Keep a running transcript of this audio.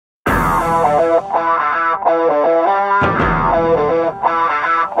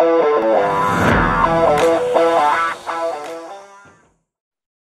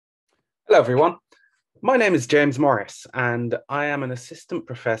everyone. My name is James Morris, and I am an assistant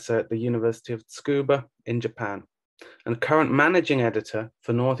professor at the University of Tsukuba in Japan, and current managing editor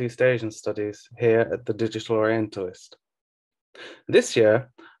for Northeast Asian Studies here at the Digital Orientalist. This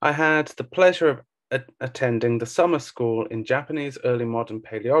year, I had the pleasure of attending the summer school in Japanese Early Modern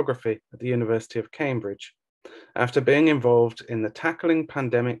Paleography at the University of Cambridge, after being involved in the Tackling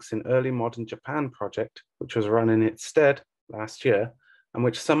Pandemics in Early Modern Japan project, which was run in its stead last year, and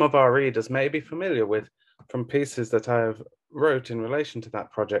which some of our readers may be familiar with from pieces that I have wrote in relation to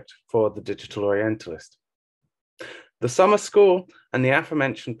that project for the Digital Orientalist. The summer school and the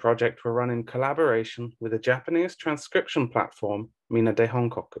aforementioned project were run in collaboration with a Japanese transcription platform, Minna de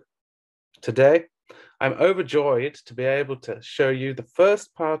Honkoku. Today, I'm overjoyed to be able to show you the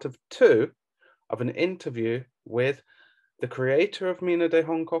first part of two of an interview with the creator of Minna de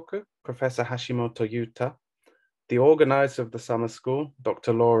Honkoku, Professor Hashimoto Yuta, the organizer of the summer school,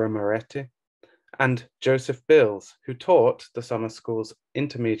 Dr. Laura Moretti, and Joseph Bills, who taught the summer school's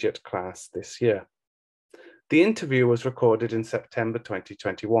intermediate class this year. The interview was recorded in September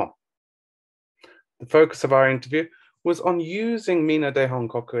 2021. The focus of our interview was on using Minna de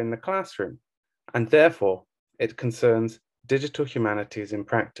Honkoku in the classroom, and therefore it concerns digital humanities in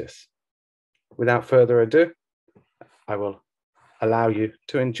practice. Without further ado, I will allow you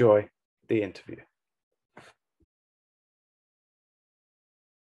to enjoy the interview.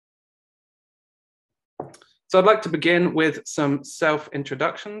 So I'd like to begin with some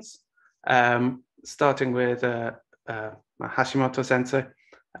self-introductions, starting with Hashimoto sensei,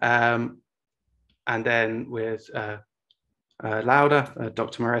 and then with Laura,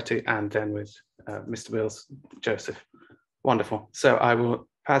 Dr. Moretti, and then with Mr. Bills, Joseph. Wonderful. So I will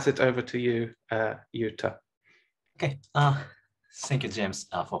pass it over to you, Yuta. Okay. Thank you, James,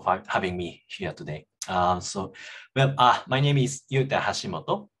 for having me here today. My name is Yuta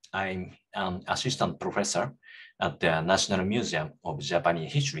Hashimoto. I'm an assistant professor at the National Museum of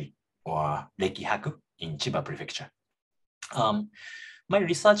Japanese History, or Reiki-Haku, in Chiba Prefecture. My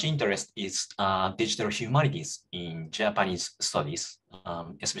research interest is digital humanities in Japanese studies,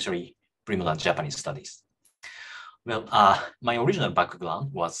 especially pre-modern Japanese studies. Well, my original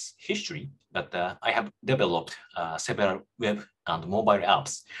background was history, but I have developed several web and mobile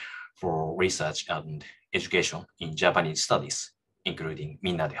apps for research and education in Japanese studies, including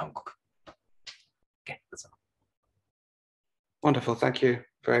Minna de Honkoku. Okay, that's all. Wonderful, thank you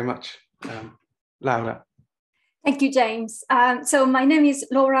very much. Laura. Thank you, James. So my name is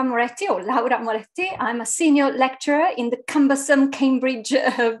Laura Moretti, or Laura Moretti. I'm a senior lecturer in the cumbersome Cambridge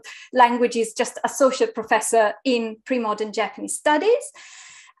languages, just associate professor in pre-modern Japanese studies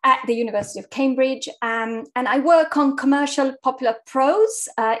at the University of Cambridge. And I work on commercial popular prose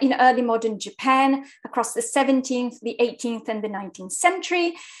in early modern Japan across the 17th, the 18th, and the 19th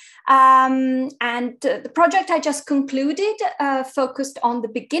century. The project I just concluded focused on the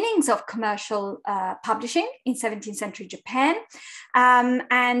beginnings of commercial publishing in 17th century Japan.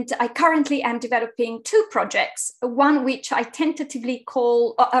 And I currently am developing two projects, one which I tentatively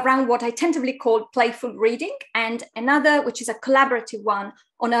call, around what I tentatively call playful reading, and another which is a collaborative one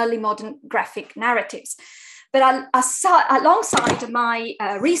on early modern graphic narratives. But alongside my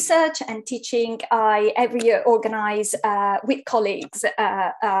research and teaching, I every year organize with colleagues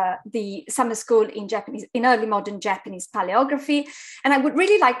the summer school in early modern Japanese paleography. And I would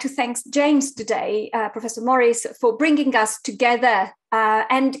really like to thank James today, Professor Morris, for bringing us together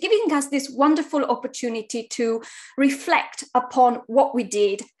and giving us this wonderful opportunity to reflect upon what we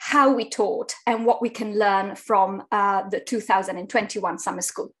did, how we taught, and what we can learn from the 2021 summer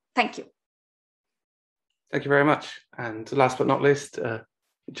school. Thank you. Thank you very much. And last but not least,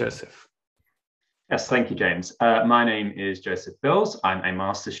 Joseph. Yes, thank you, James. My name is Joseph Bills. I'm a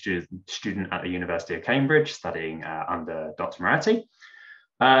master's student at the University of Cambridge, studying under Dr. Moretti.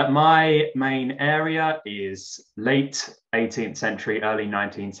 My main area is late 18th century, early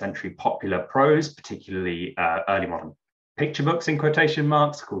 19th century popular prose, particularly early modern picture books in quotation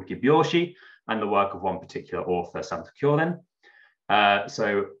marks called gibyoshi, and the work of one particular author, Santa Kyoren.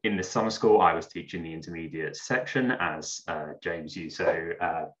 So in the summer school, I was teaching the intermediate section, as James, you so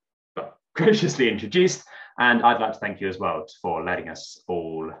graciously introduced. And I'd like to thank you as well for letting us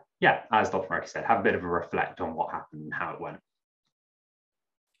all, as Dr. Moretti said, have a bit of a reflect on what happened and how it went.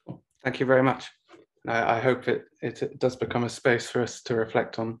 Thank you very much. I hope it does become a space for us to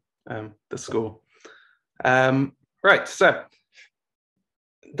reflect on the school. Right, so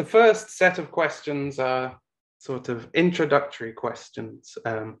the first set of questions are sort of introductory questions,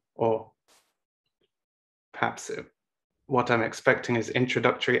 or perhaps what I'm expecting is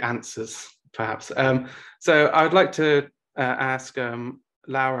introductory answers, perhaps. So I would like to ask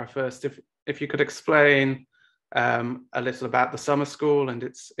Laura first, if you could explain a little about the summer school and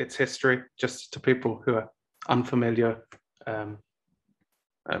its history, just to people who are unfamiliar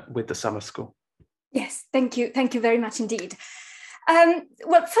with the summer school. Yes, thank you. Thank you very much indeed.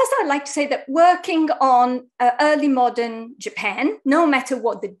 Well, first I'd like to say that working on early modern Japan, no matter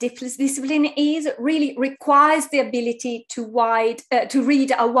what the discipline is, really requires the ability to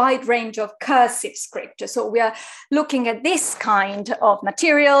read a wide range of cursive script. So we are looking at this kind of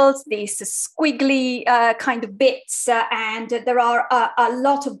materials, these squiggly kind of bits, and there are a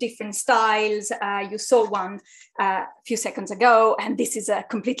lot of different styles. You saw one a few seconds ago, and this is a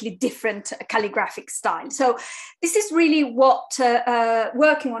completely different calligraphic style. So this is really what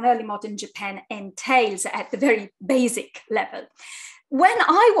working on early modern Japan entails at the very basic level. When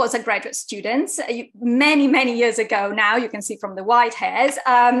I was a graduate student, many, many years ago now, you can see from the white hairs,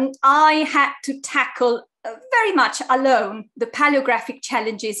 I had to tackle very much alone the paleographic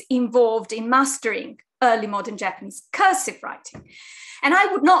challenges involved in mastering early modern Japanese cursive writing. And I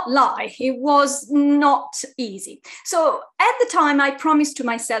would not lie, it was not easy. So at the time, I promised to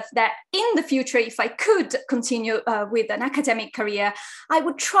myself that in the future, if I could continue with an academic career, I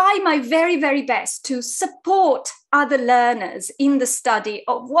would try my very, very best to support other learners in the study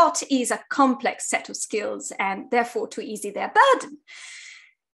of what is a complex set of skills and therefore to ease their burden.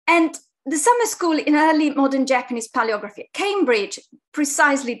 And the summer school in early modern Japanese paleography at Cambridge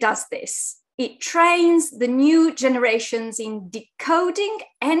precisely does this. It trains the new generations in decoding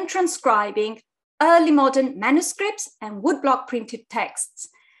and transcribing early modern manuscripts and woodblock printed texts,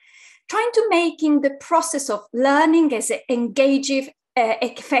 trying to making the process of learning as engaging,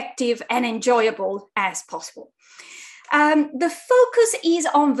 effective, and enjoyable as possible. The focus is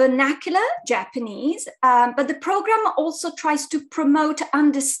on vernacular Japanese, but the program also tries to promote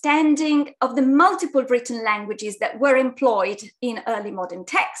understanding of the multiple written languages that were employed in early modern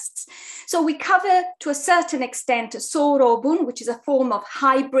texts. So we cover, to a certain extent, Sorobun, which is a form of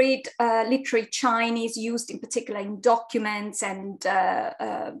hybrid literary Chinese used in particular in documents and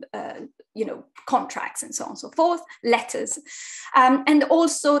contracts and so on and so forth, letters. And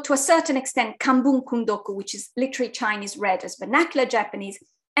also, to a certain extent, Kanbun Kundoku, which is literary Chinese read as vernacular Japanese.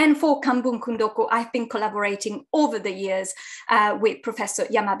 And for Kanbun Kundoku, I've been collaborating over the years with Professor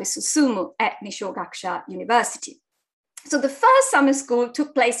Yamabe Susumu at Nishogakusha University. So the first summer school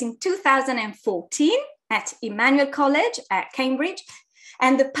took place in 2014 at Emmanuel College at Cambridge.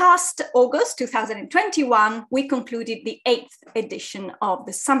 And the past August 2021, we concluded the 8th edition of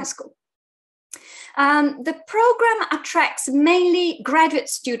the summer school. The program attracts mainly graduate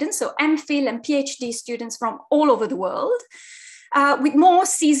students, so MPhil and PhD students from all over the world, with more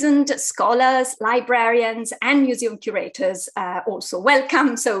seasoned scholars, librarians, and museum curators also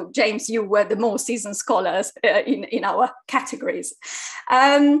welcome. So, James, you were the more seasoned scholars in our categories.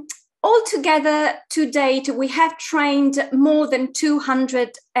 Altogether, to date, we have trained more than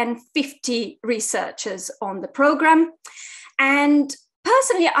 250 researchers on the program. And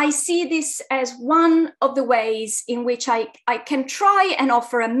personally, I see this as one of the ways in which I can try and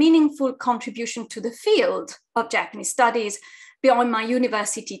offer a meaningful contribution to the field of Japanese studies beyond my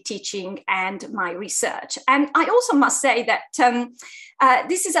university teaching and my research. And I also must say that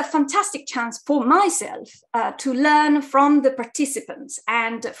this is a fantastic chance for myself to learn from the participants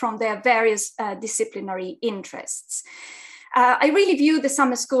and from their various disciplinary interests. I really view the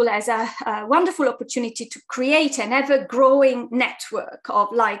summer school as a wonderful opportunity to create an ever-growing network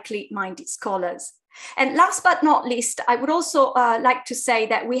of like-minded scholars. And last but not least, I would also like to say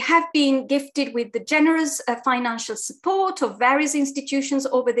that we have been gifted with the generous financial support of various institutions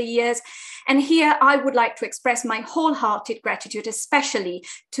over the years. And here I would like to express my wholehearted gratitude, especially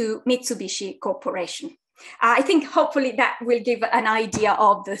to Mitsubishi Corporation. I think hopefully that will give an idea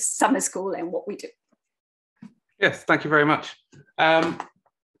of the summer school and what we do. Yes, thank you very much.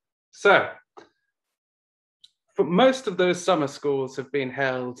 So, for most of those summer schools have been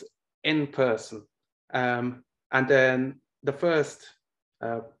held in person. And then the first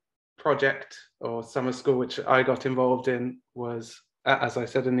project or summer school which I got involved in was, as I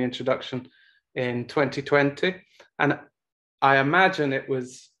said in the introduction, in 2020. And I imagine it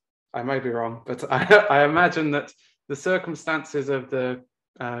was, I may be wrong, but I imagine that the circumstances of the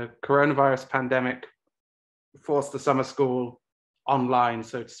coronavirus pandemic forced the summer school online,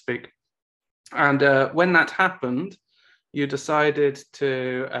 so to speak. And when that happened, you decided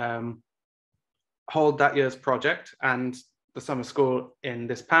to hold that year's project and the summer school in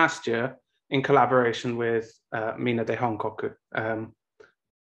this past year in collaboration with Minna de Honkoku.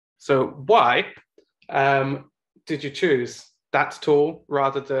 So why did you choose that tool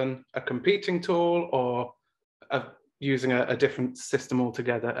rather than a competing tool or using a different system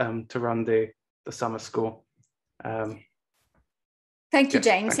altogether to run the summer school. Thank you, Yes,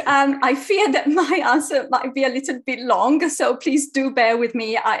 James. thank you. I fear that my answer might be a little bit long, so please do bear with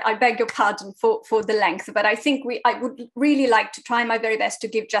me. I beg your pardon for the length, but I think I would really like to try my very best to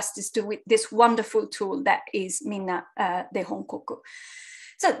give justice to this wonderful tool that is Minna de Honkoku.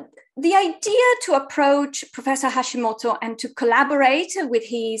 So the idea to approach Professor Hashimoto and to collaborate with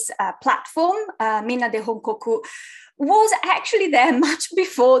his platform, Minna de Honkoku, was actually there much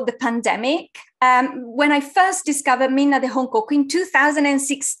before the pandemic. When I first discovered Minna de Honkoku in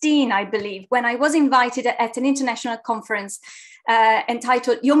 2016, I believe, when I was invited at an international conference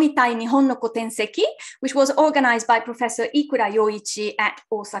entitled Yomitai Nihon no Kotenseki, which was organized by Professor Ikura Yoichi at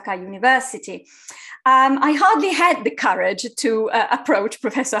Osaka University. I hardly had the courage to approach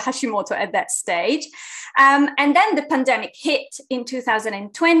Professor Hashimoto at that stage. And then the pandemic hit in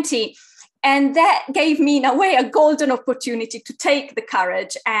 2020. And that gave me, in a way, a golden opportunity to take the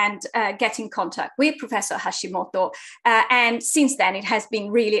courage and get in contact with Professor Hashimoto. And since then, it has been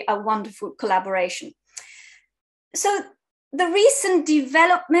really a wonderful collaboration. So the recent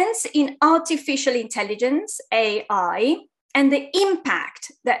developments in artificial intelligence, AI, and the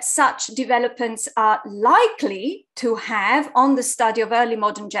impact that such developments are likely to have on the study of early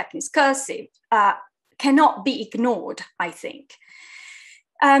modern Japanese cursive cannot be ignored, I think.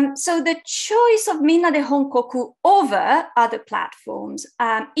 So the choice of Minna de Honkoku over other platforms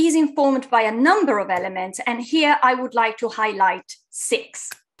is informed by a number of elements, and here I would like to highlight 6.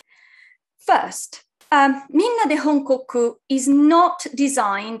 First, Minna de Honkoku is not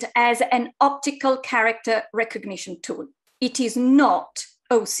designed as an optical character recognition tool. It is not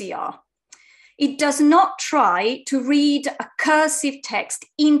OCR. It does not try to read a cursive text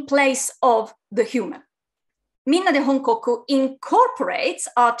in place of the human. Minna de Honkoku incorporates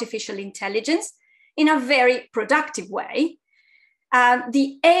artificial intelligence in a very productive way.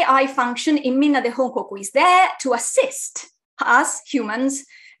 The AI function in Minna de Honkoku is there to assist us humans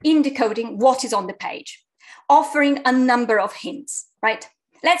in decoding what is on the page, offering a number of hints, right?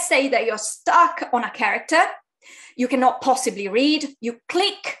 Let's say that you're stuck on a character you cannot possibly read. You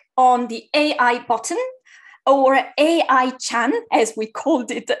click on the AI button, or AI-chan, as we called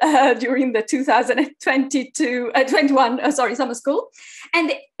it during the 2021 summer school.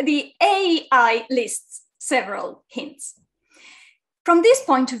 And the AI lists several hints. From this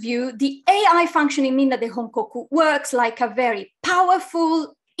point of view, the AI function in Minna de Honkoku works like a very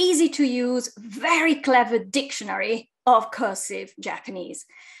powerful, easy to use, very clever dictionary of cursive Japanese.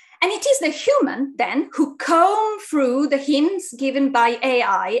 And it is the human then who combs through the hints given by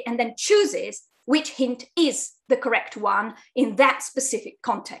AI and then chooses which hint is the correct one in that specific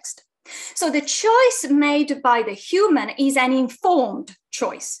context. So the choice made by the human is an informed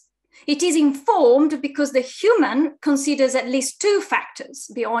choice. It is informed because the human considers at least 2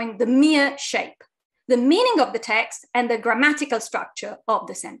 factors beyond the mere shape: the meaning of the text and the grammatical structure of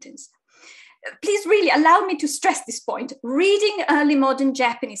the sentence. Please really allow me to stress this point. Reading early modern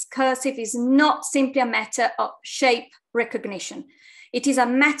Japanese cursive is not simply a matter of shape recognition. It is a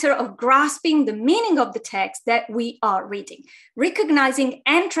matter of grasping the meaning of the text that we are reading. Recognizing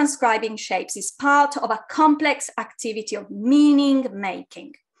and transcribing shapes is part of a complex activity of meaning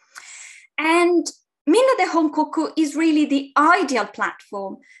making. And Minna de Honkoku is really the ideal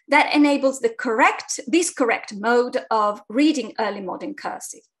platform that enables this correct mode of reading early modern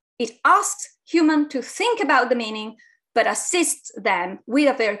cursive. It asks humans to think about the meaning, but assists them with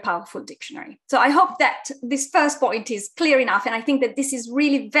a very powerful dictionary. So I hope that this first point is clear enough. And I think that this is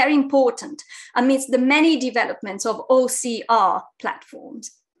really very important amidst the many developments of OCR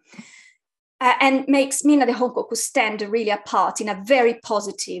platforms and makes Minna de Honkoku stand really apart in a very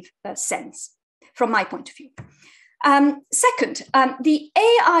positive sense from my point of view. Second, the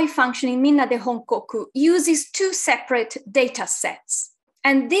AI function in Minna de Honkoku uses 2 separate data sets.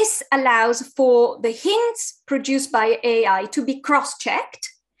 And this allows for the hints produced by AI to be cross-checked.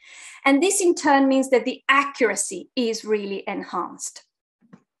 And this in turn means that the accuracy is really enhanced.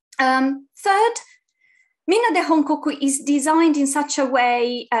 Third, Minna de Honkoku is designed in such a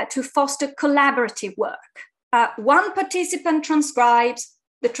way to foster collaborative work. One participant transcribes,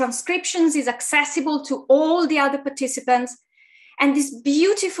 the transcriptions is accessible to all the other participants, and this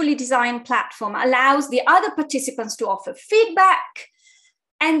beautifully designed platform allows the other participants to offer feedback.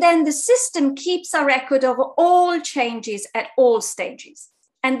 And then the system keeps a record of all changes at all stages.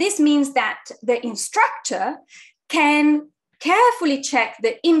 And this means that the instructor can carefully check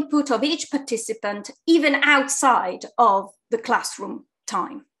the input of each participant, even outside of the classroom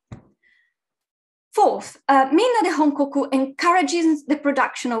time. Fourth, Minna de Honkoku encourages the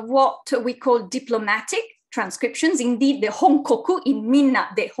production of what we call diplomatic transcriptions, indeed the Honkoku in Minna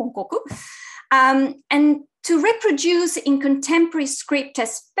de Honkoku, and to reproduce in contemporary script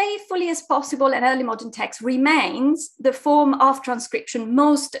as faithfully as possible an early modern text remains the form of transcription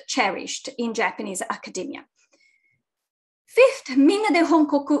most cherished in Japanese academia. Fifth, Minna de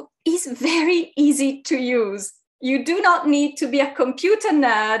Honkoku is very easy to use. You do not need to be a computer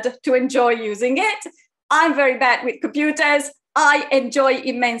nerd to enjoy using it. I'm very bad with computers. I enjoy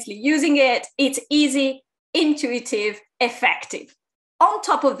immensely using it. It's easy, intuitive, effective. On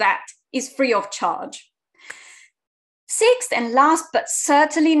top of that, is free of charge. Sixth and last, but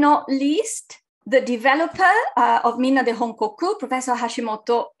certainly not least, the developer of Minna de Honkoku, Professor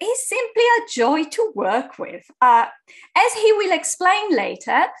Hashimoto, is simply a joy to work with. As he will explain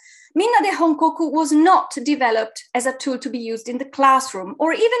later, Minna de Honkoku was not developed as a tool to be used in the classroom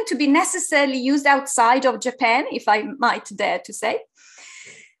or even to be necessarily used outside of Japan, if I might dare to say.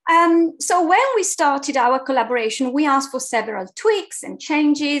 So when we started our collaboration, we asked for several tweaks and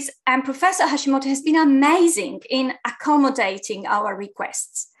changes, and Professor Hashimoto has been amazing in accommodating our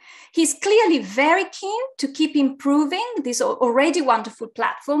requests. He's clearly very keen to keep improving this already wonderful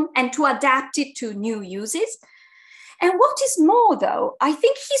platform and to adapt it to new uses. And what is more, though, I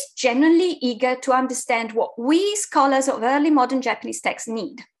think he's genuinely eager to understand what we scholars of early modern Japanese texts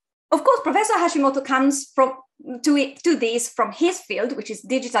need. Of course, Professor Hashimoto comes to this from his field, which is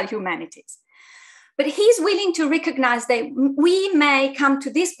digital humanities. But he's willing to recognize that we may come to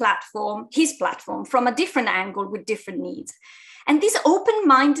this platform, his platform, from a different angle with different needs. And this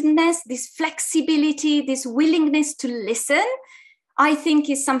open-mindedness, this flexibility, this willingness to listen, I think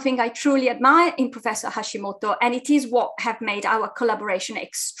is something I truly admire in Professor Hashimoto, and it is what have made our collaboration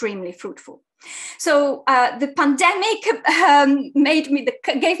extremely fruitful. So the pandemic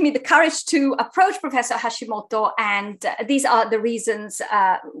gave me the courage to approach Professor Hashimoto, and these are the reasons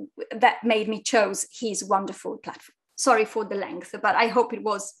that made me choose his wonderful platform. Sorry for the length, but I hope it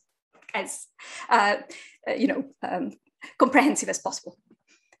was as comprehensive as possible.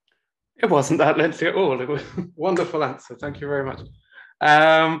 It wasn't that lengthy at all. It was a wonderful answer. Thank you very much.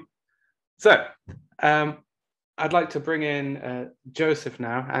 I'd like to bring in Joseph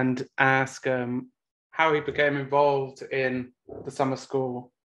now and ask how he became involved in the summer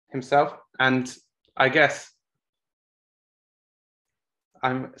school himself. And I guess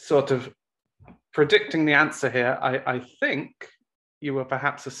I'm sort of predicting the answer here. I think you were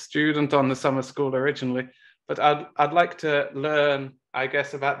perhaps a student on the summer school originally, but I'd like to learn, I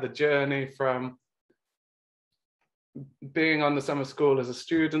guess, about the journey from being on the summer school as a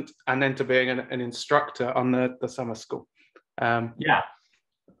student and then to being an instructor on the summer school. Yeah,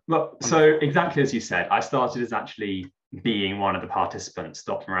 well, so exactly as you said, I started as actually being one of the participants.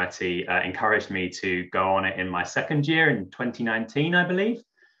 Dr. Moretti encouraged me to go on it in my second year in 2019, I believe.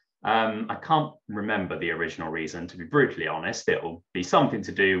 I can't remember the original reason, to be brutally honest. It'll be something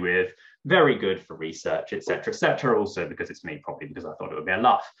to do with very good for research, etc., also because it's me, probably because I thought it would be a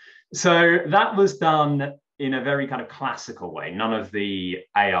laugh. So that was done in a very kind of classical way, none of the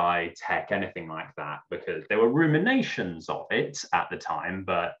AI tech, anything like that, because there were ruminations of it at the time,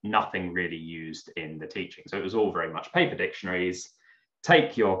 but nothing really used in the teaching. So it was all very much paper dictionaries,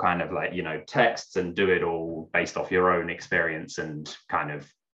 take your kind of like, texts and do it all based off your own experience and kind of,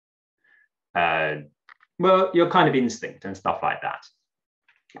 your kind of instinct and stuff like that.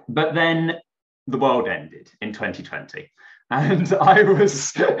 But then the world ended in 2020. And I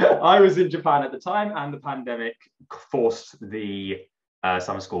was in Japan at the time, and the pandemic forced the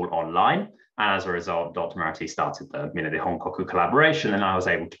summer school online. And as a result, Dr. Moretti started the Minna de Honkoku collaboration, and I was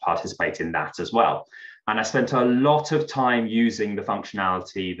able to participate in that as well. And I spent a lot of time using the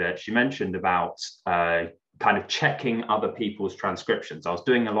functionality that she mentioned about kind of checking other people's transcriptions. I was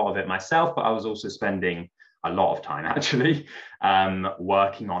doing a lot of it myself, but I was also spending a lot of time actually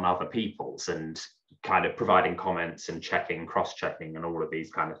working on other people's and kind of providing comments and checking, cross-checking and all of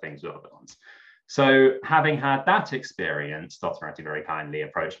these kind of things with other ones. So having had that experience, Dr. Moretti very kindly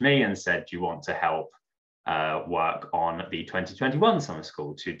approached me and said, do you want to help work on the 2021 summer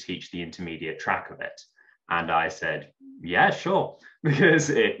school to teach the intermediate track of it? And I said, yeah, sure, because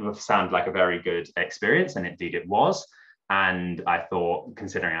it sounded like a very good experience, and indeed it was. And I thought,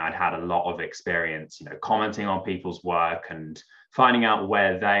 considering I'd had a lot of experience, commenting on people's work and finding out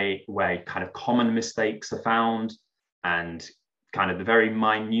where kind of common mistakes are found and kind of the very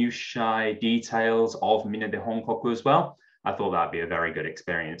minutiae details of Minna de Honkoku as well, I thought that'd be a very good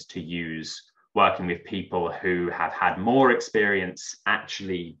experience to use working with people who have had more experience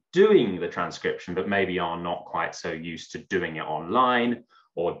actually doing the transcription, but maybe are not quite so used to doing it online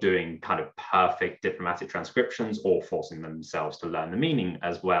or doing kind of perfect diplomatic transcriptions or forcing themselves to learn the meaning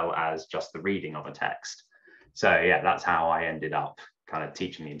as well as just the reading of a text. So yeah, that's how I ended up kind of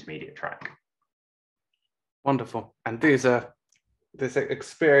teaching the intermediate track. Wonderful. And this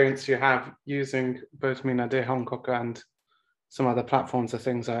experience you have using both Minna de Honkoku and some other platforms are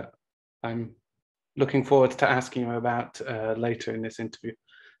things that I'm looking forward to asking you about later in this interview.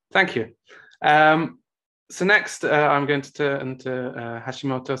 Thank you. So next, I'm going to turn to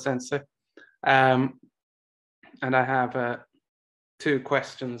Hashimoto sensei. And I have 2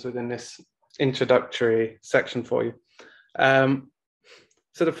 questions within this introductory section for you.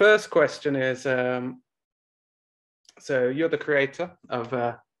 So the first question is, so you're the creator of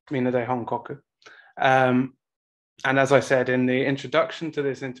Minna de Honkoku. And as I said in the introduction to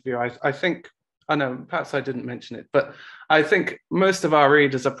this interview, I think, I know perhaps I didn't mention it, but I think most of our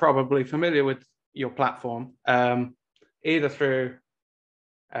readers are probably familiar with your platform, either through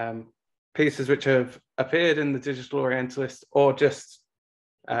pieces which have appeared in the Digital Orientalist or just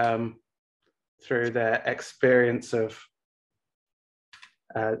through their experience of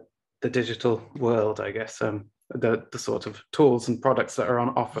the digital world, I guess, the sort of tools and products that are on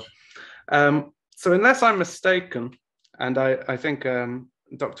offer. So unless I'm mistaken, and I think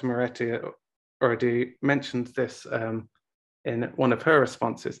Dr. Moretti already mentioned this in one of her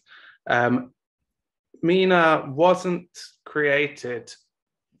responses, Minna wasn't created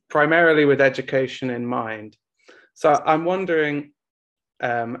primarily with education in mind. So I'm wondering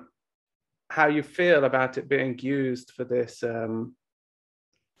how you feel about it being used for this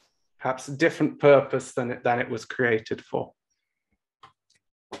perhaps different purpose than it was created for.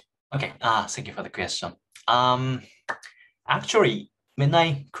 Okay, thank you for the question. Actually, when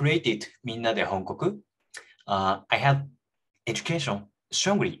I created Minna de Honkoku, I had education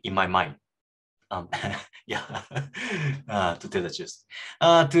strongly in my mind. Yeah, to tell the truth.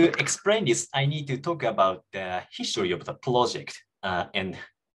 To explain this, I need to talk about the history of the project. And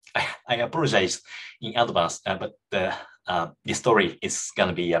I apologize in advance, but the story is going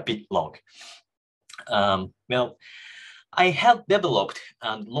to be a bit long. Well, I have developed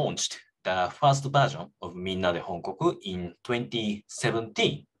and launched the first version of Minna de Honkoku in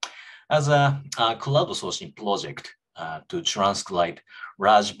 2017 as a crowdsourcing project to transcribe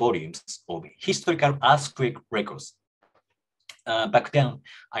large volumes of historical earthquake records. Back then,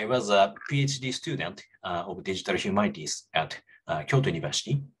 I was a PhD student of digital humanities at Kyoto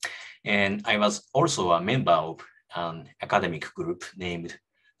University, and I was also a member of an academic group named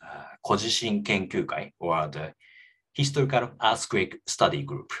Kojishin Kenkyukai, or the Historical Earthquake Study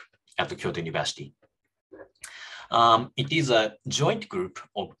Group at the Kyoto University. It is a joint group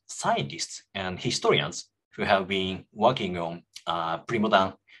of scientists and historians who have been working on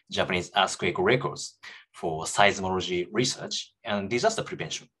pre-modern Japanese earthquake records for seismology research and disaster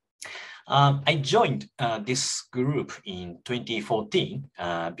prevention. I joined this group in 2014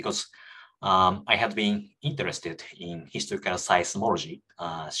 because I had been interested in historical seismology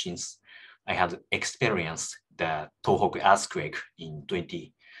since I had experienced the Tohoku earthquake in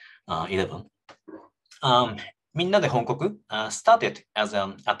 2011. Minna de Honkoku started as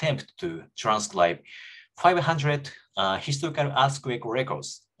an attempt to transcribe 500 historical earthquake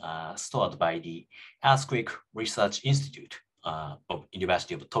records stored by the Earthquake Research Institute of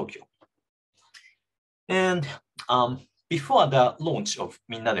University of Tokyo. And before the launch of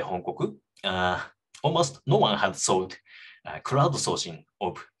Minna de Honkoku, almost no one had thought crowdsourcing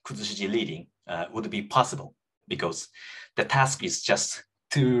of Kuzushiji reading would be possible because the task is just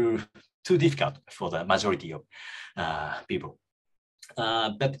too difficult for the majority of people.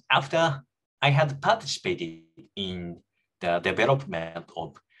 But after I had participated in the development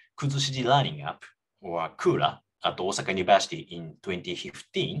of Kuzushiji Learning App, or Kura, at Osaka University in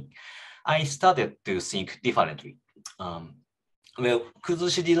 2015, I started to think differently. Well,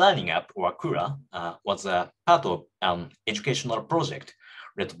 Kuzushiji Learning App, or Kura, was a part of an educational project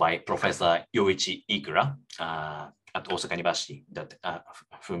led by Professor Yoichi Ikura at Osaka University, that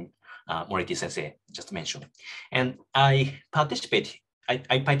whom Moretti sensei just mentioned. And I participated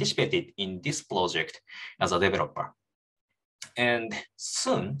in this project as a developer. And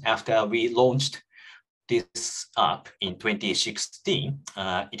soon after we launched this app in 2016,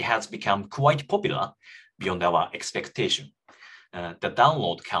 it has become quite popular beyond our expectation. The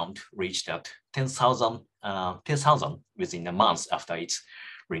download count reached at 10,000 within a month after its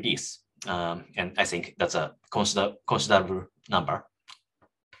release. And I think that's a considerable number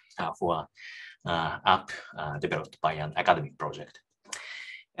for an app developed by an academic project.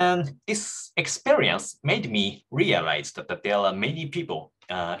 And this experience made me realize that there are many people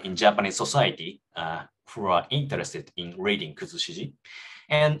in Japanese society who are interested in reading Kuzushiji.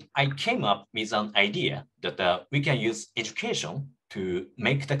 And I came up with an idea that we can use education to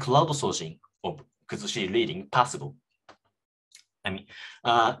make the crowdsourcing of kuzushi reading possible.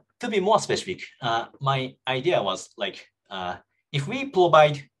 To be more specific, my idea was like, if we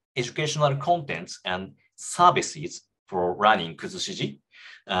provide educational contents and services for running kuzushiji,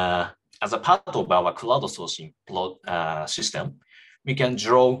 as a part of our cloud sourcing system, we can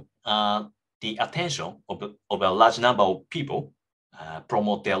draw the attention of a large number of people,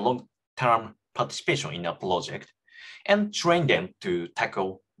 promote their long-term participation in a project, and train them to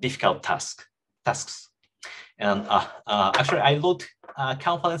tackle difficult tasks. And actually, I wrote a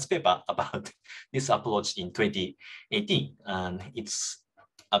conference paper about this approach in 2018, and it's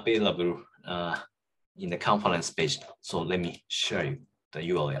available in the conference page. So let me show you the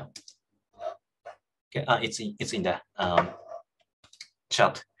URL. Okay, it's in the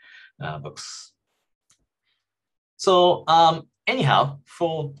chat box. So anyhow,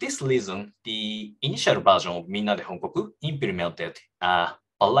 for this reason, the initial version of Minna de Honkoku implemented a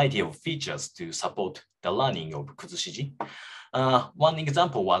variety of features to support the learning of kuzushiji. One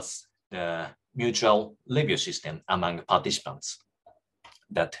example was the mutual review system among participants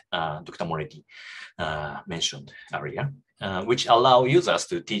that Dr. Moretti mentioned earlier, which allow users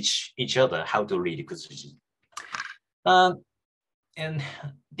to teach each other how to read kuzushiji. And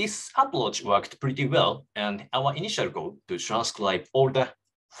this approach worked pretty well, and our initial goal to transcribe all the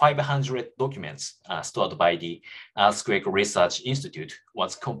 500 documents stored by the Earthquake Research Institute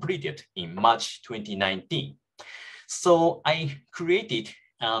was completed in March 2019. So I created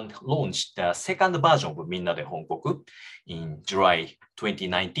and launched the second version of Minna de Honkoku in July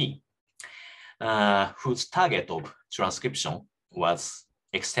 2019, whose target of transcription was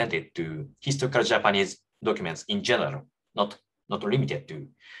extended to historical Japanese documents in general, not limited to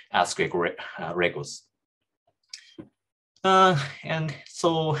earthquake records. And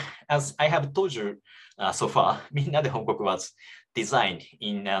so, as I have told you so far, Minna de Honkoku was designed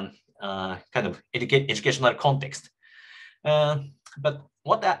in a kind of educational context. But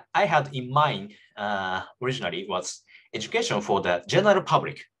what I had in mind originally was education for the general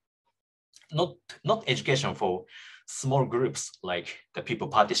public, not education for small groups like the people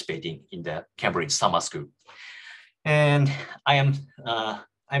participating in the Cambridge Summer School. And I'm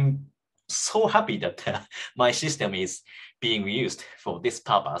so happy that my system is being used for this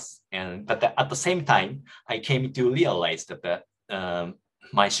purpose. But at the same time, I came to realize that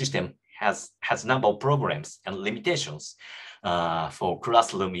my system has a number of problems and limitations for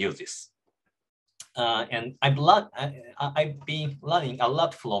classroom uses. And I've been learning a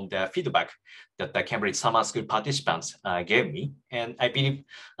lot from the feedback that the Cambridge Summer School participants gave me. And I believe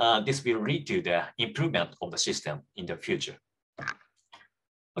this will lead to the improvement of the system in the future.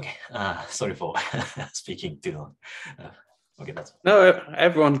 Okay, sorry for speaking too long. Okay, that's no.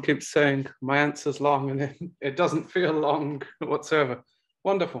 Everyone keeps saying my answer's long, and it doesn't feel long whatsoever.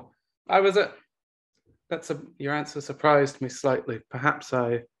 Wonderful. Your answer surprised me slightly. Perhaps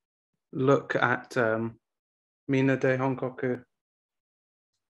I look at Minna de Honkoku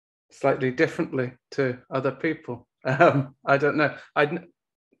slightly differently to other people. I don't know.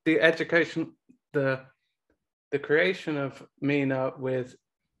 The education, the creation of Minna with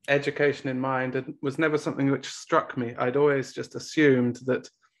education in mind, it was never something which struck me. I'd always just assumed that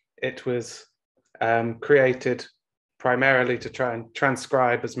it was created primarily to try and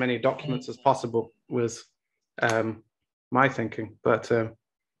transcribe as many documents as possible, was my thinking. But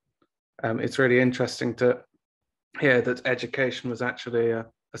it's really interesting to hear that education was actually a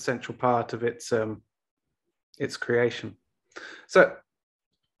central part of its creation. So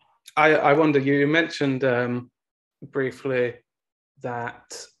I wonder, you mentioned briefly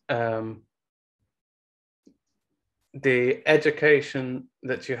that the education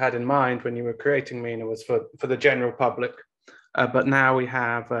that you had in mind when you were creating Minna was for the general public, but now we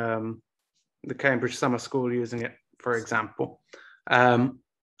have the Cambridge Summer School using it, for example.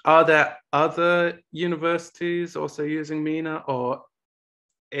 Are there other universities also using Minna, or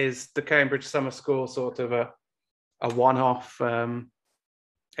is the Cambridge Summer School sort of a one-off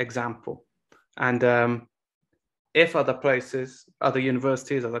example? And if other places, other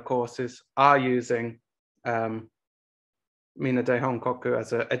universities, other courses are using Minna de Honkoku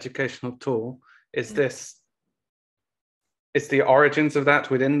as an educational tool, is the origins of that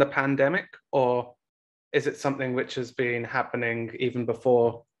within the pandemic, or is it something which has been happening even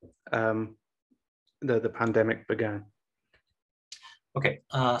before the pandemic began? Okay,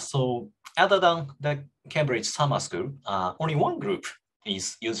 so other than the Cambridge Summer School, only one group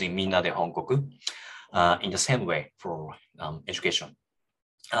is using Minna de Honkoku in the same way for education.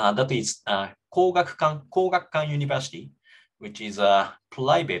 That is Kogakukan University, which is a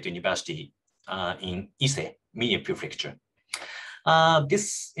private university in Ise, Mie Prefecture.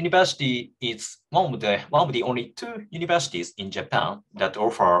 This university is one of the only 2 universities in Japan that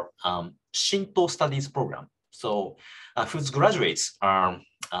offer Shinto studies program. So whose graduates are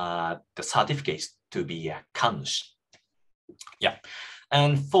the certificates to be kannushi. Yeah,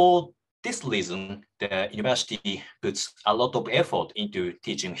 and for this reason, the university puts a lot of effort into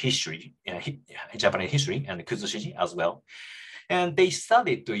teaching history, Japanese history and kuzushiji as well. And they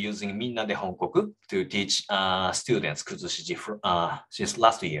started to using Minna de Honkoku to teach students kuzushiji since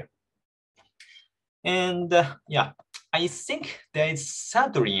last year. And yeah, I think there is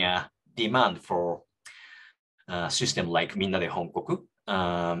certainly a demand for a system like Minna de Honkoku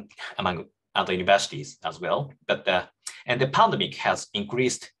among other universities as well. But and the pandemic has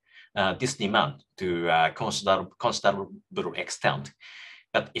increased this demand to a considerable extent.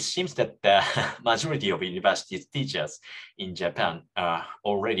 But it seems that the majority of university teachers in Japan are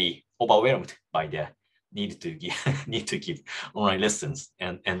already overwhelmed by the need to give online lessons,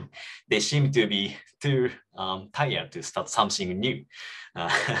 and they seem to be too tired to start something new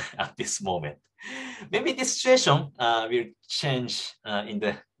at this moment. Maybe this situation will change in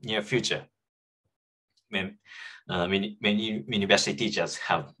the near future. Many university teachers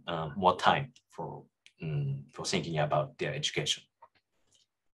have more time for thinking about their education.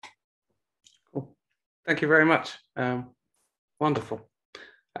 Cool. Thank you very much. Wonderful.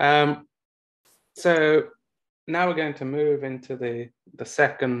 So now we're going to move into the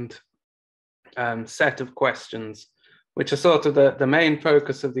second set of questions, which are sort of the main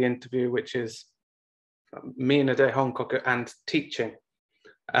focus of the interview, which is Minna de Honkoku and teaching.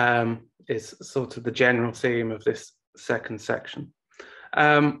 Is sort of the general theme of this second section.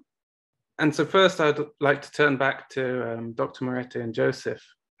 And so first I'd like to turn back to Dr. Moretti and Joseph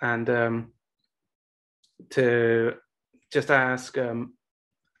and to just ask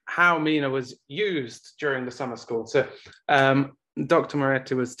how Minna was used during the summer school. So Dr.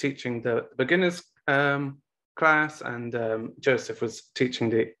 Moretti was teaching the beginners class and Joseph was teaching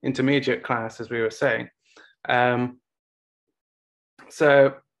the intermediate class, as we were saying.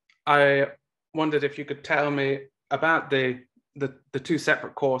 So I wondered if you could tell me about the 2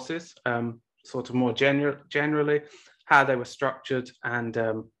 separate courses, sort of more generally, how they were structured and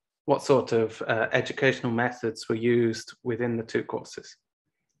what sort of educational methods were used within the 2 courses.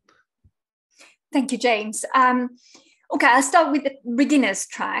 Thank you, James. Okay, I'll start with the beginners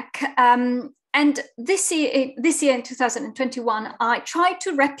track. And this year in 2021, I tried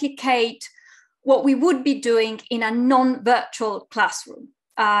to replicate what we would be doing in a non-virtual classroom.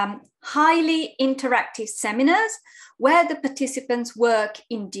 Highly interactive seminars where the participants work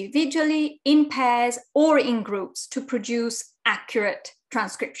individually, in pairs, or in groups to produce accurate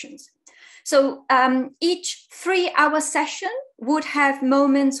transcriptions. So each 3-hour session would have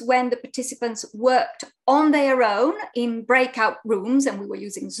moments when the participants worked on their own in breakout rooms, and we were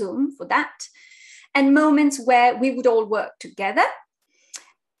using Zoom for that, and moments where we would all work together.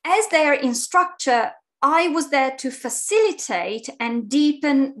 As their instructor, I was there to facilitate and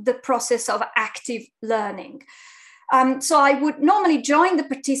deepen the process of active learning. So I would normally join the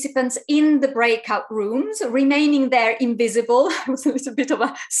participants in the breakout rooms, remaining there invisible. I was a little bit of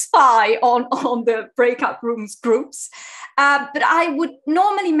a spy on the breakout rooms groups. But I would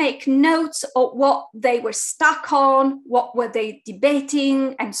normally make notes of what they were stuck on, what were they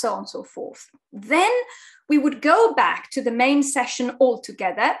debating, and so on and so forth. Then we would go back to the main session all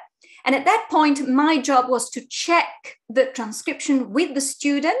together. And at that point, my job was to check the transcription with the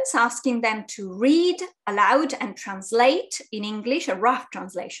students, asking them to read aloud and translate in English, a rough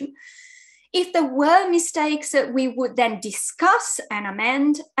translation. If there were mistakes, we would then discuss and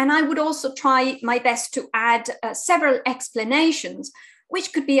amend. And I would also try my best to add several explanations,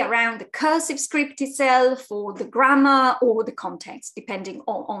 which could be around the cursive script itself or the grammar or the context, depending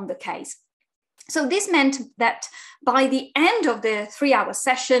on the case. So this meant that by the end of the 3-hour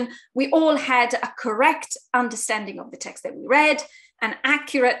session, we all had a correct understanding of the text that we read, an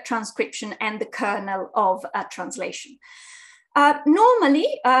accurate transcription, and the kernel of a translation.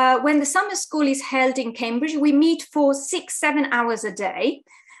 Normally, when the summer school is held in Cambridge, we meet for 6-7 hours a day.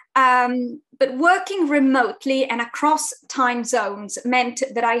 But working remotely and across time zones meant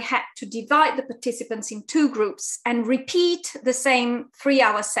that I had to divide the participants in 2 groups and repeat the same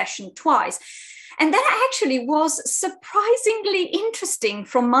 3-hour session twice. And that actually was surprisingly interesting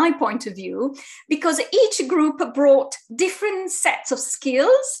from my point of view, because each group brought different sets of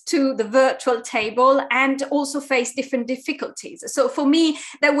skills to the virtual table and also faced different difficulties. So for me,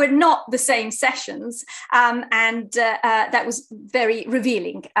 they were not the same sessions, and that was very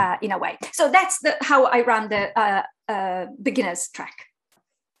revealing in a way. So that's how I ran the beginners track.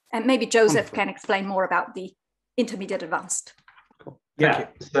 And maybe Joseph can explain more about the intermediate advanced. Yeah,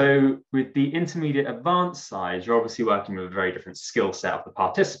 so with the intermediate advanced side, you're obviously working with a very different skill set of the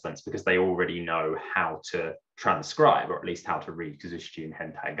participants because they already know how to transcribe, or at least how to read Kuzushi and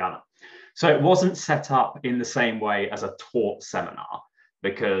Hentai Gana. So it wasn't set up in the same way as a taught seminar,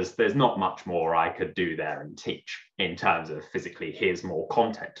 because there's not much more I could do there and teach in terms of physically, here's more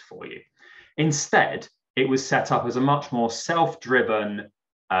content for you. Instead, it was set up as a much more self-driven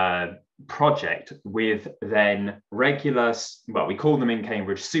project with then regular, well, we call them in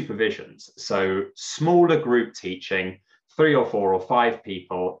Cambridge supervisions. So smaller group teaching, 3 or 4 or 5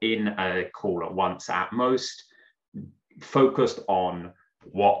 people in a call at once at most, focused on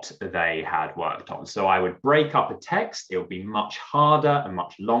what they had worked on. So I would break up a text. It would be much harder and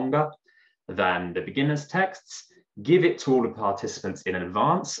much longer than the beginner's texts. Give it to all the participants in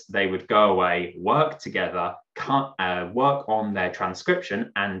advance. They would go away, work together, work on their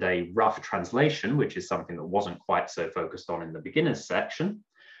transcription and a rough translation, which is something that wasn't quite so focused on in the beginners section,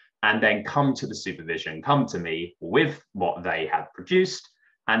 and then come to the supervision, come to me with what they had produced,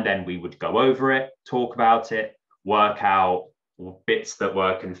 and then we would go over it, talk about it, work out bits that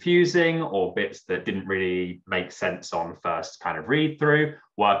were confusing or bits that didn't really make sense on first kind of read through,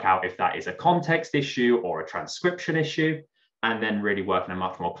 work out if that is a context issue or a transcription issue, and then really work in a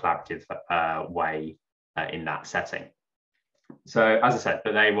much more collaborative way in that setting. So as I said,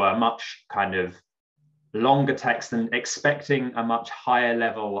 but they were much kind of longer text and expecting a much higher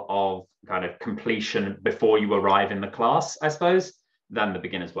level of kind of completion before you arrive in the class, I suppose, than the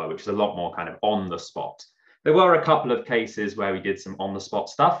beginners were, which is a lot more kind of on the spot. There were a couple of cases where we did some on the spot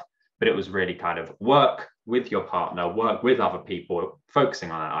stuff, but it was really kind of work with your partner, work with other people,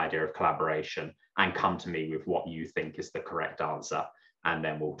 focusing on that idea of collaboration, and come to me with what you think is the correct answer. And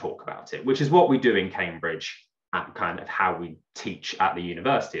then we'll talk about it, which is what we do in Cambridge and kind of how we teach at the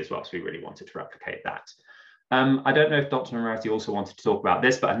university as well. So we really wanted to replicate that. I don't know if Dr. Moretti also wanted to talk about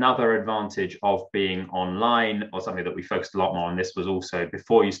this, but another advantage of being online, or something that we focused a lot more on this, was also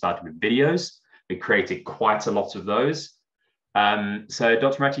before you started with videos. We created quite a lot of those. So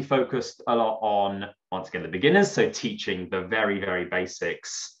Dr. Moretti focused a lot on, once again, the beginners, so teaching the very, very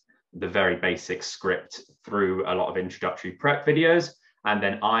basics, the very basic script through a lot of introductory prep videos. And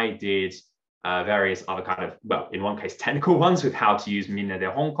then I did various other kind of, well, in one case, technical ones with how to use Minna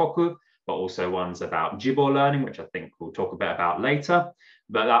de Honkoku, but also ones about Jibo learning, which I think we'll talk a bit about later.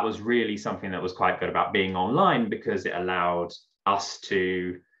 But that was really something that was quite good about being online, because it allowed us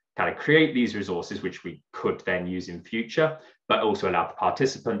to kind of create these resources, which we could then use in future, but also allow the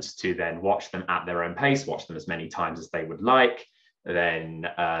participants to then watch them at their own pace, watch them as many times as they would like, then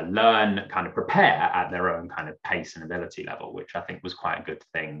learn, kind of prepare at their own kind of pace and ability level, which I think was quite a good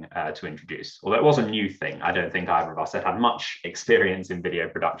thing to introduce. Although it was a new thing. I don't think either of us had much experience in video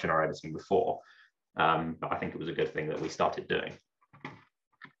production or editing before, but I think it was a good thing that we started doing.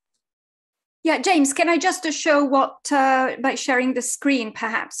 Yeah, James, can I just show what, by sharing the screen,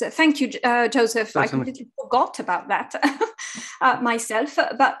 perhaps? Thank you, Joseph. Certainly. I completely forgot about that myself.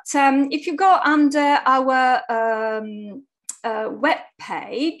 But if you go under our web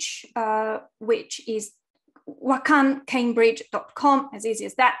page, which is wakancambridge.com, as easy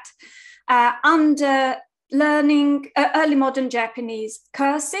as that, under learning early modern Japanese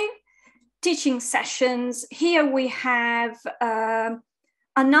cursive, teaching sessions, here we have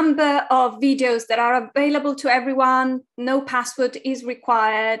a number of videos that are available to everyone. No password is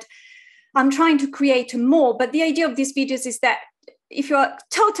required. I'm trying to create more, but the idea of these videos is that if you're a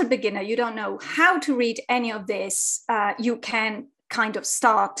total beginner, you don't know how to read any of this, you can kind of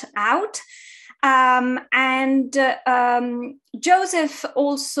start out. Joseph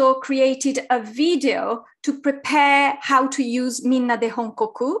also created a video to prepare how to use Minna de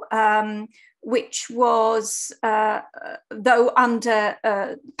Honkoku, which was, though under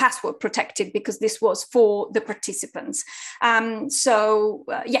password protected, because this was for the participants.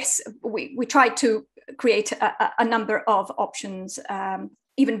 Yes, we tried to create a number of options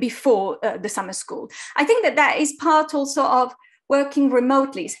even before the summer school. I think that is part also of working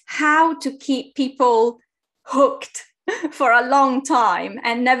remotely, is how to keep people hooked for a long time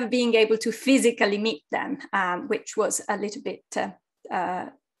and never being able to physically meet them, which was a little bit,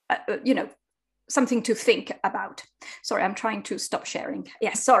 something to think about. Sorry, I'm trying to stop sharing.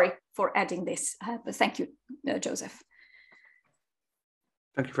 Yes, sorry for adding this, but thank you, Joseph.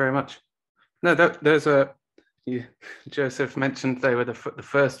 Thank you very much. No, Joseph mentioned they were the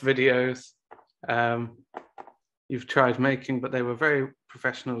first videos you've tried making, but they were very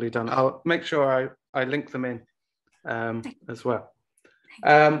professionally done. I'll make sure I link them in as well.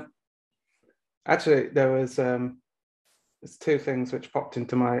 Actually, there's 2 things which popped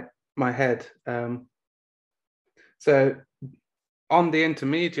into my head. So on the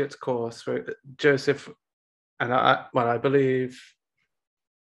intermediate course, for Joseph and I believe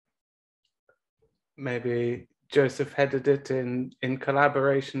maybe Joseph headed it in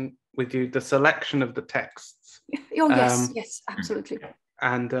collaboration with you, the selection of the texts. Oh, yes, yes, absolutely.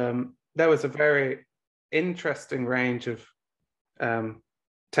 And there was a very interesting range of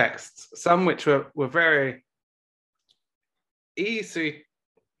texts, some which were very easy,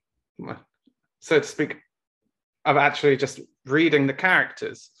 so to speak, of actually just reading the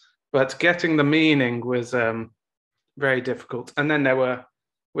characters, but getting the meaning was very difficult. And then there were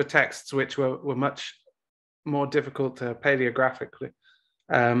texts which were much more difficult paleographically,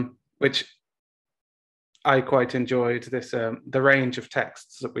 which I quite enjoyed. This the range of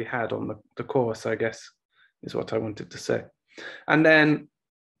texts that we had on the course, I guess, is what I wanted to say. And then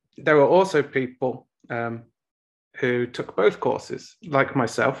there were also people who took both courses, like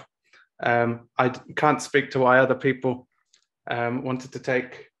myself. I can't speak to why other people wanted to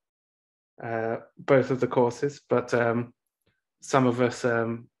take both of the courses, but some of us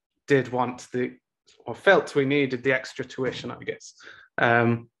did want or felt we needed the extra tuition, I guess,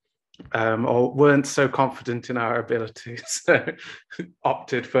 or weren't so confident in our abilities, so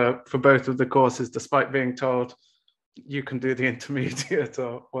opted for both of the courses, despite being told you can do the intermediate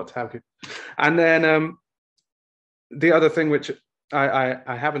or what have you. And then the other thing which I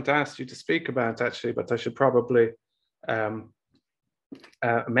haven't asked you to speak about, actually, but I should probably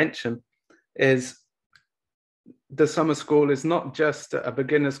mention, is the summer school is not just a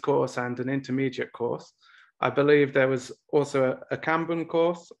beginner's course and an intermediate course. I believe there was also a Kanbun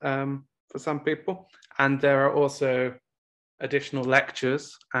course for some people, and there are also additional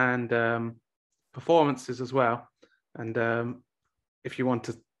lectures and performances as well. And if you want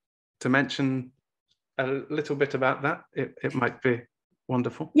to mention a little bit about that, it might be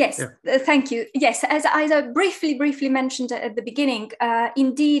wonderful. Yes, yeah. Thank you. Yes, as I briefly mentioned at the beginning,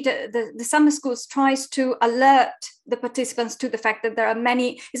 indeed, the summer schools tries to alert the participants to the fact that there are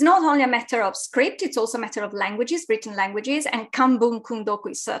many. It's not only a matter of script, it's also a matter of languages, written languages, and Kanbun Kundoku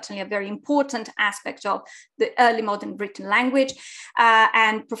is certainly a very important aspect of the early modern written language.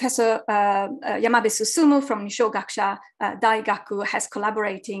 And Professor Yamabe Susumu from Nishogakusha Daigaku has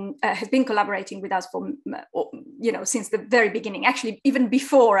been collaborating with us for since the very beginning. Actually, even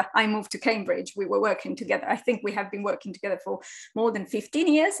before I moved to Cambridge, we were working together. I think we have been working together for more than 15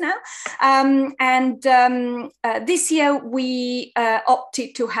 years now. This year, we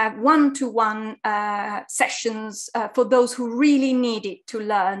opted to have one-to-one sessions for those who really needed to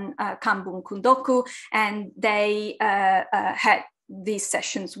learn Kanbun Kundoku, and they had these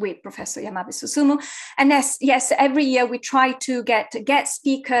sessions with Professor Yamabe Susumu. And yes, every year we try to get guest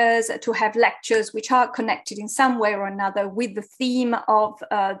speakers to have lectures which are connected in some way or another with the theme of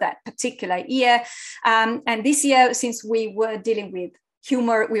that particular year. And this year, since we were dealing with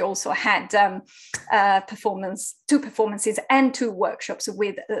humor, we also had two performances and 2 workshops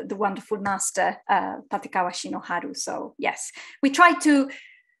with the wonderful master Tatekawa Shinoharu. So yes, we try to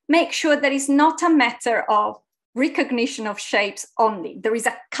make sure that it's not a matter of recognition of shapes only. There is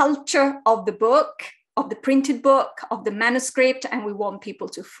a culture of the book, of the printed book, of the manuscript, and we want people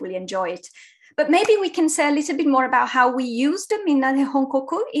to fully enjoy it. But maybe we can say a little bit more about how we use the Minna de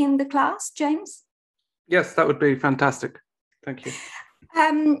Honkoku in the class, James? Yes, that would be fantastic. Thank you.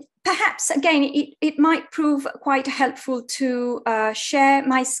 Perhaps, again, it might prove quite helpful to share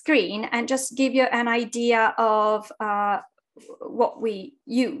my screen and just give you an idea of what we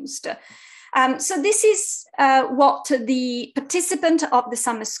used. So this is what the participant of the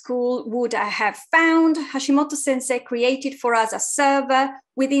summer school would have found. Hashimoto sensei created for us a server.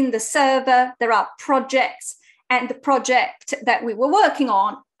 Within the server, there are projects, and the project that we were working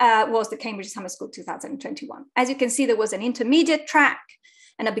on was the Cambridge Summer School 2021. As you can see, there was an intermediate track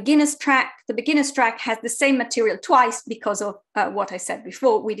and a beginner's track. The beginner's track has the same material twice because of what I said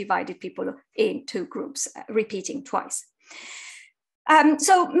before. We divided people into groups, repeating twice.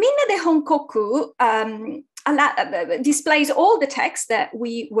 So Minna de Honkoku displays all the text that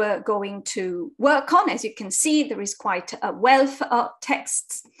we were going to work on. As you can see, there is quite a wealth of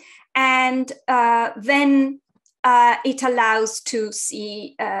texts. And then it allows to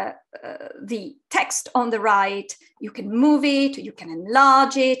see the text on the right. You can move it, you can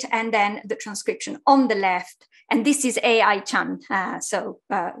enlarge it, and then the transcription on the left. And this is AI-chan, so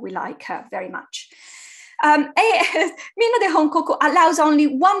we like her very much. Minna de Honkoku allows only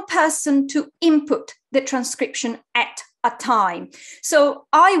one person to input the transcription at a time. So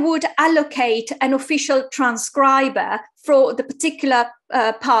I would allocate an official transcriber for the particular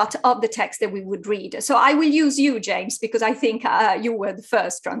part of the text that we would read. So I will use you, James, because I think you were the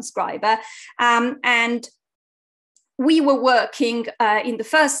first transcriber. And we were working in the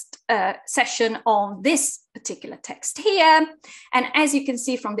first session on this particular text here. And as you can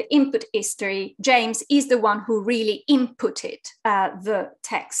see from the input history, James is the one who really inputted the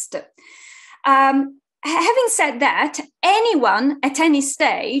text. Having said that, anyone at any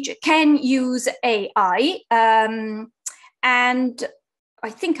stage can use AI. And I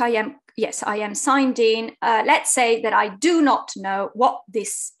think I am signed in. Let's say that I do not know what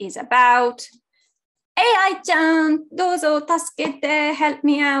this is about. AI-chan, dozo tasukete, help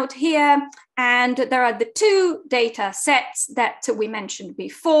me out here. And there are the two data sets that we mentioned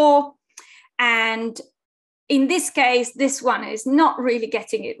before. And in this case, this one is not really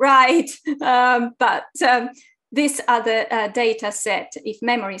getting it right, but this other data set, if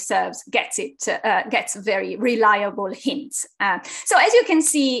memory serves, gets very reliable hints. So as you can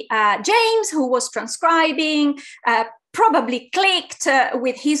see, James, who was transcribing, probably clicked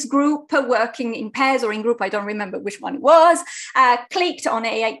with his group working in pairs or in group, I don't remember which one it was, clicked on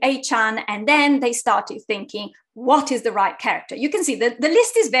AI-chan, and then they started thinking, what is the right character? You can see the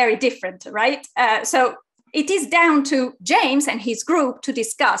list is very different, right? So it is down to James and his group to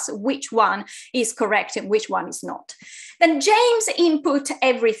discuss which one is correct and which one is not. Then James input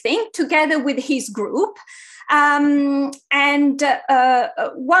everything together with his group.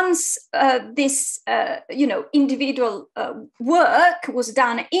 Once this individual work was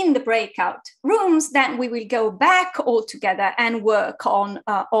done in the breakout rooms, then we will go back all together and work on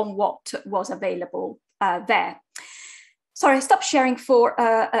what was available there. Sorry, stop sharing for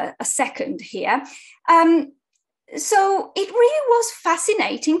a second here. So it really was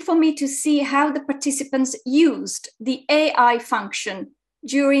fascinating for me to see how the participants used the AI function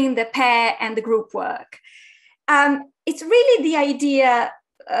during the pair and the group work. It's really the idea,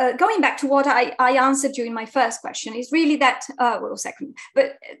 going back to what I answered during my first question, is really that, second,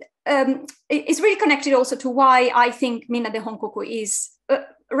 but it's really connected also to why I think Minna de Honkoku is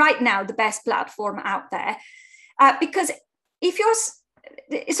right now the best platform out there. Because if you're,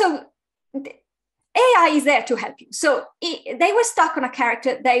 AI is there to help you. So they were stuck on a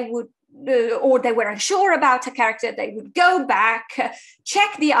character, they would, or they were unsure about a character, they would go back,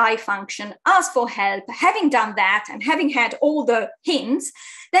 check the I function, ask for help. Having done that and having had all the hints,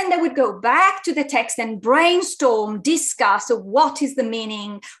 then they would go back to the text and brainstorm, discuss what is the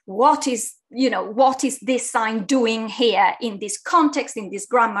meaning, what is this sign doing here in this context, in this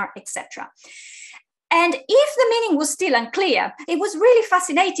grammar, etc. And if the meaning was still unclear, it was really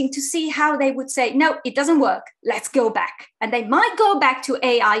fascinating to see how they would say, no, it doesn't work, let's go back. And they might go back to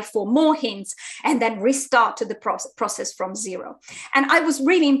AI for more hints and then restart the process from zero. And I was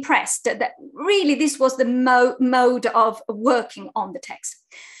really impressed that really this was the mode of working on the text.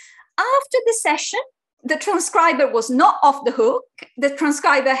 After the session, the transcriber was not off the hook. The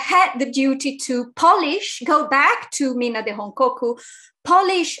transcriber had the duty to polish, go back to Minna de Honkoku,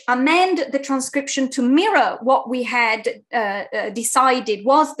 polish, amend the transcription to mirror what we had decided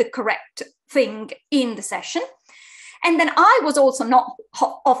was the correct thing in the session. And then I was also not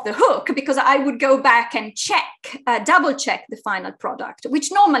off the hook because I would go back and check, double check the final product,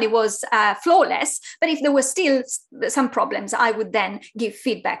 which normally was flawless. But if there were still some problems, I would then give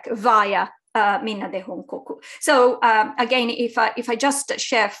feedback via Minna de Honkoku. So again, if I just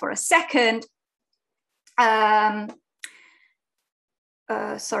share for a second,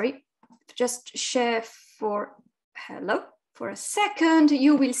 just share for a second,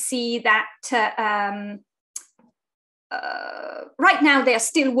 you will see that right now they are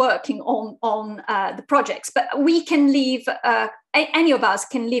still working on the projects, but we can leave, any of us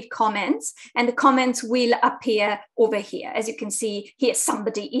can leave comments, and the comments will appear over here. As you can see here,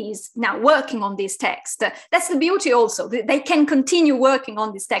 somebody is now working on this text. That's the beauty also. They can continue working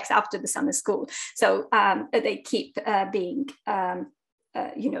on this text after the summer school. So they keep being,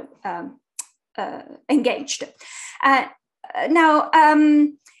 engaged.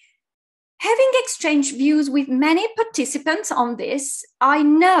 Having exchanged views with many participants on this, I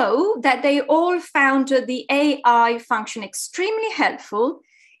know that they all found the AI function extremely helpful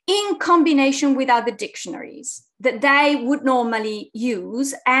in combination with other dictionaries that they would normally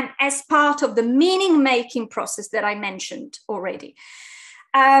use and as part of the meaning-making process that I mentioned already.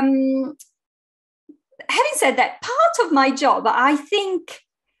 Having said that, part of my job, I think,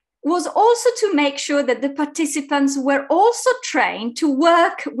 was also to make sure that the participants were also trained to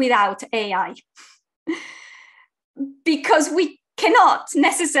work without AI. Because we cannot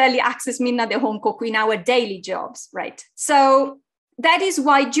necessarily access Minna de Honkoku in our daily jobs, right? So that is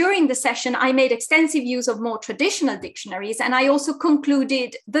why during the session, I made extensive use of more traditional dictionaries. And I also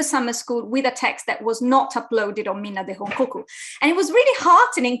concluded the summer school with a text that was not uploaded on Minna de Honkoku. And it was really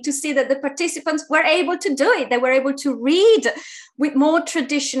heartening to see that the participants were able to do it. They were able to read with more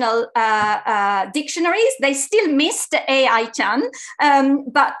traditional dictionaries. They still missed AI-chan,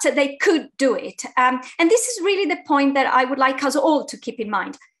 but they could do it. And this is really the point that I would like us all to keep in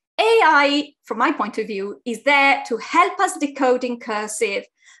mind. AI, from my point of view, is there to help us decode in cursive,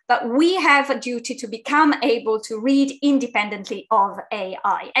 but we have a duty to become able to read independently of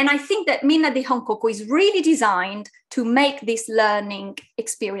AI. And I think that Minna de Honkoku is really designed to make this learning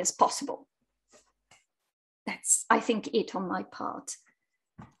experience possible. That's, I think, it on my part.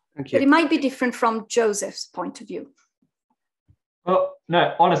 Thank you. But it might be different from Joseph's point of view. Well,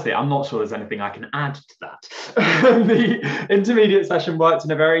 no, honestly, I'm not sure there's anything I can add to that. The intermediate session worked in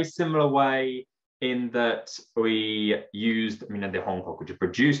a very similar way in that we used Minna de Honkoku to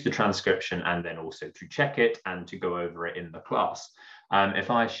produce the transcription and then also to check it and to go over it in the class. If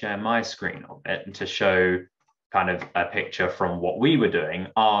I share my screen of it to show kind of a picture from what we were doing,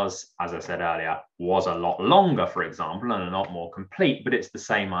 ours, as I said earlier, was a lot longer, for example, and a lot more complete, but it's the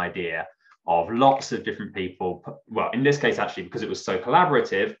same idea of lots of different people. Well, in this case, actually, because it was so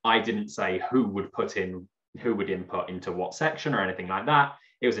collaborative, I didn't say who would input into what section or anything like that.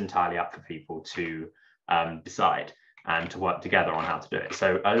 It was entirely up for people to decide and to work together on how to do it.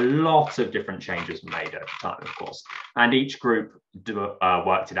 So a lot of different changes were made over time, of course. And each group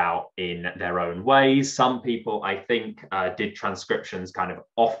worked it out in their own ways. Some people, I think, did transcriptions kind of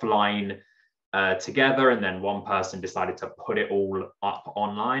offline together, and then one person decided to put it all up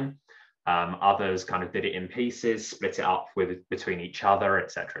online. Others kind of did it in pieces, split it up between each other,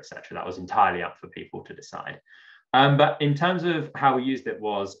 etc., etc. That was entirely up for people to decide. But in terms of how we used it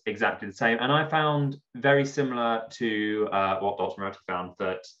was exactly the same. And I found very similar to what Dr. Moretti found,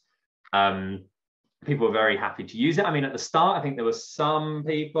 that people were very happy to use it. I mean, at the start, I think there were some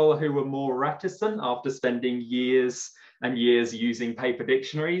people who were more reticent after spending years and years using paper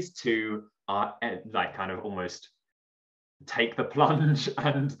dictionaries to like kind of almost take the plunge.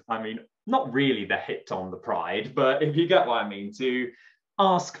 And I mean, not really the hit on the pride, but if you get what I mean, to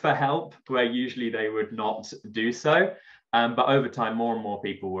ask for help where usually they would not do so. But over time, more and more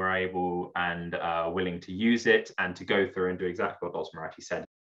people were able and willing to use it and to go through and do exactly what Dr. Moretti said.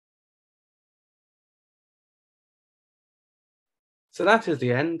 So that is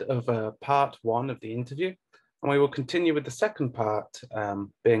the end of part one of the interview, and we will continue with the second part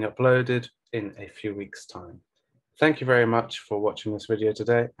being uploaded in a few weeks' time. Thank you very much for watching this video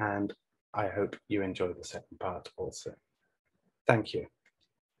today, and I hope you enjoy the second part also. Thank you.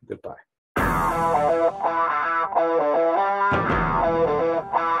 Goodbye.